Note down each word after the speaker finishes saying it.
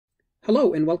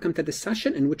Hello and welcome to this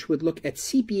session in which we'll look at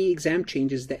CPA exam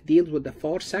changes that deals with the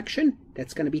FAR section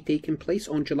that's going to be taking place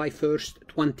on July 1st,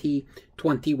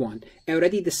 2021. I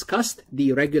already discussed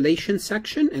the regulation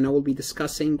section and I will be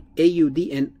discussing AUD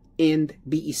and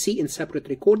BEC in separate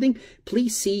recording.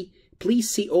 Please see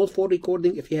all four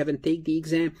recording if you haven't taken the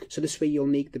exam, so this way you'll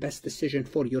make the best decision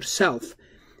for yourself.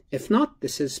 If not,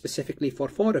 this is specifically for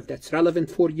FAR. If that's relevant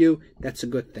for you, that's a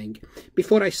good thing.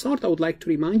 Before I start, I would like to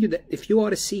remind you that if you are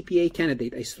a CPA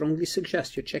candidate, I strongly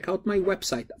suggest you check out my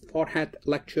website,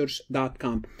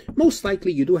 farhatlectures.com. Most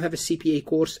likely you do have a CPA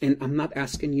course, and I'm not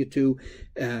asking you to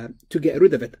get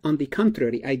rid of it. On the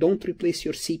contrary, I don't replace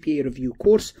your CPA review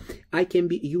course. I can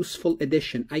be a useful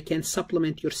addition. I can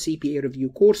supplement your CPA review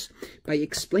course. By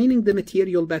explaining the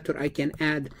material better, I can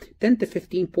add 10 to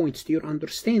 15 points to your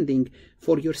understanding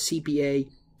for your CPA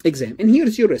exam. And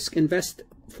here's your risk. Invest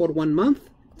for 1 month.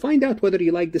 Find out whether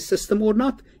you like the system or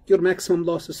not. Your maximum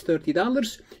loss is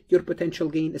 $30. Your potential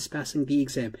gain is passing the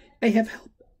exam. I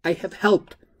have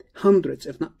helped hundreds,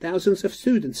 if not thousands of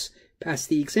students pass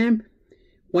the exam.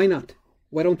 Why not?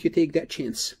 Why don't you take that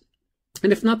chance?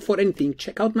 And if not for anything,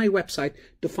 check out my website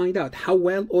to find out how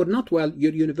well or not well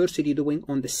your university doing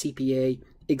on the CPA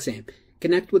exam.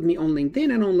 Connect with me on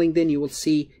LinkedIn, and on LinkedIn you will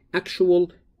see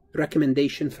actual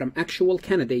recommendation from actual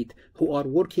candidate who are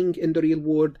working in the real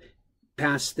world,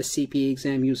 pass the CPA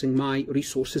exam using my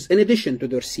resources in addition to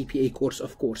their CPA course,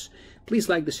 of course. Please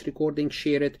like this recording,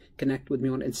 share it, connect with me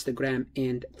on Instagram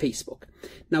and Facebook.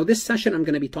 Now this session I'm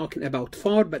going to be talking about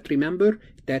FAR, but remember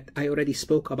that I already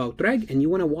spoke about reg, and you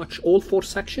want to watch all 4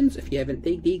 sections if you haven't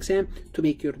taken the exam to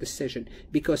make your decision,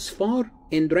 because FAR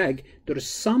and reg, there is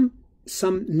some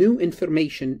new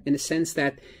information in the sense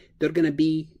that they're going to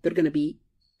be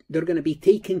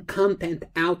taking content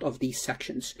out of these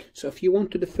sections. So if you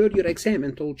want to defer your exam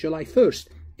until July 1st,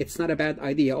 it's not a bad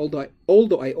idea.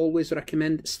 Although I always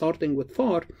recommend starting with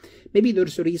FAR, maybe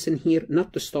there's a reason here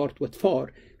not to start with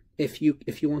FAR if you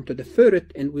want to defer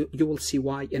it, and you will see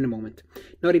why in a moment.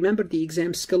 Now remember, the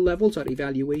exam skill levels are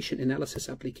evaluation, analysis,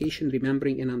 application,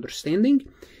 remembering, and understanding.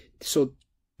 So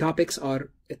topics are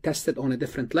tested on a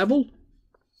different level.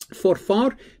 For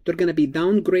FAR, they're going to be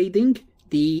downgrading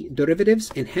the derivatives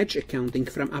and hedge accounting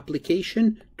from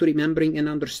application to remembering and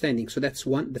understanding. So that's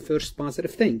the first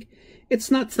positive thing. It's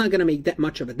not going to make that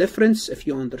much of a difference. If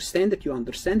you understand it, you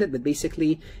understand it. But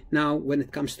basically now when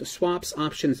it comes to swaps,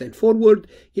 options, and forward,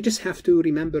 you just have to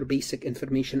remember basic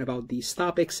information about these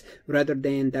topics rather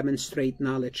than demonstrate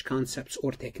knowledge, concepts,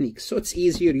 or techniques. So it's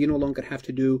easier. You no longer have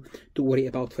to worry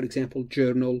about, for example,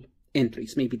 journal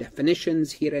entries, maybe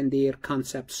definitions here and there,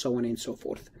 concepts, so on and so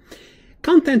forth.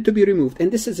 Content to be removed,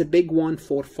 and this is a big one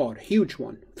for FAR, huge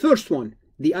one. First one,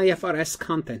 the IFRS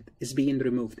content is being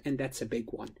removed, and that's a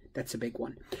big one. That's a big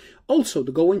one. Also,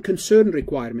 the going concern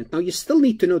requirement. Now, you still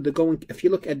need to know the going. If you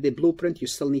look at the blueprint, you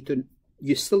still need to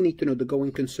know the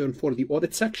going concern for the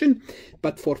audit section.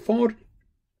 But for FAR,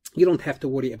 you don't have to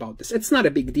worry about this. It's not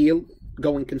a big deal.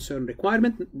 Going concern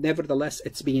requirement, nevertheless,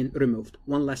 it's being removed.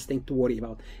 One less thing to worry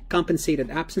about.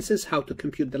 Compensated absences, how to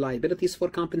compute the liabilities for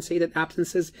compensated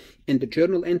absences, and the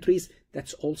journal entries,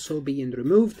 that's also being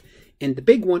removed. And the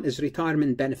big one is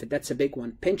retirement benefit. That's a big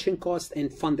one. Pension cost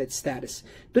and funded status.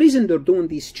 The reason they're doing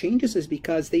these changes is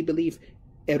because they believe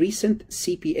a recent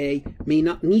CPA may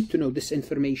not need to know this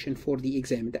information for the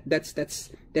exam. That's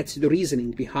the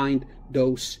reasoning behind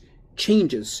those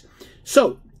changes.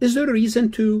 So, is there a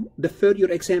reason to defer your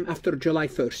exam after July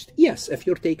 1st? Yes, if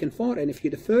you're taking FAR and if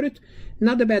you defer it,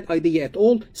 not a bad idea at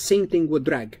all. Same thing with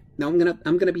reg. Now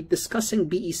I'm gonna be discussing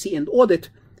BEC and audit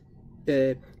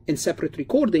in separate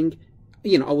recording.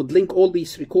 You know, I would link all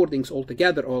these recordings all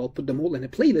together, or I'll put them all in a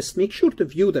playlist. Make sure to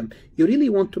view them. You really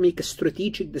want to make a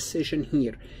strategic decision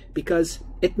here because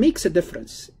it makes a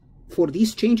difference for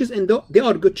these changes, and they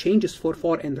are good changes for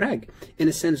FAR and reg. In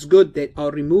a sense, good, they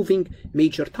are removing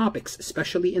major topics,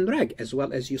 especially in reg, as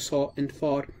well as you saw in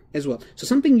FAR as well. So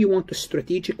something you want to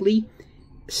strategically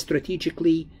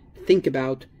think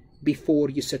about before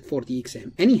you sit for the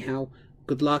exam. Anyhow,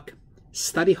 good luck,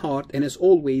 study hard, and as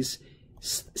always,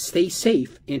 stay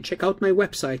safe, and check out my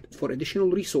website for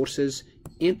additional resources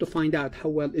and to find out how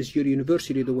well is your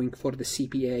university doing for the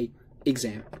CPA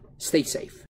exam. Stay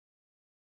safe.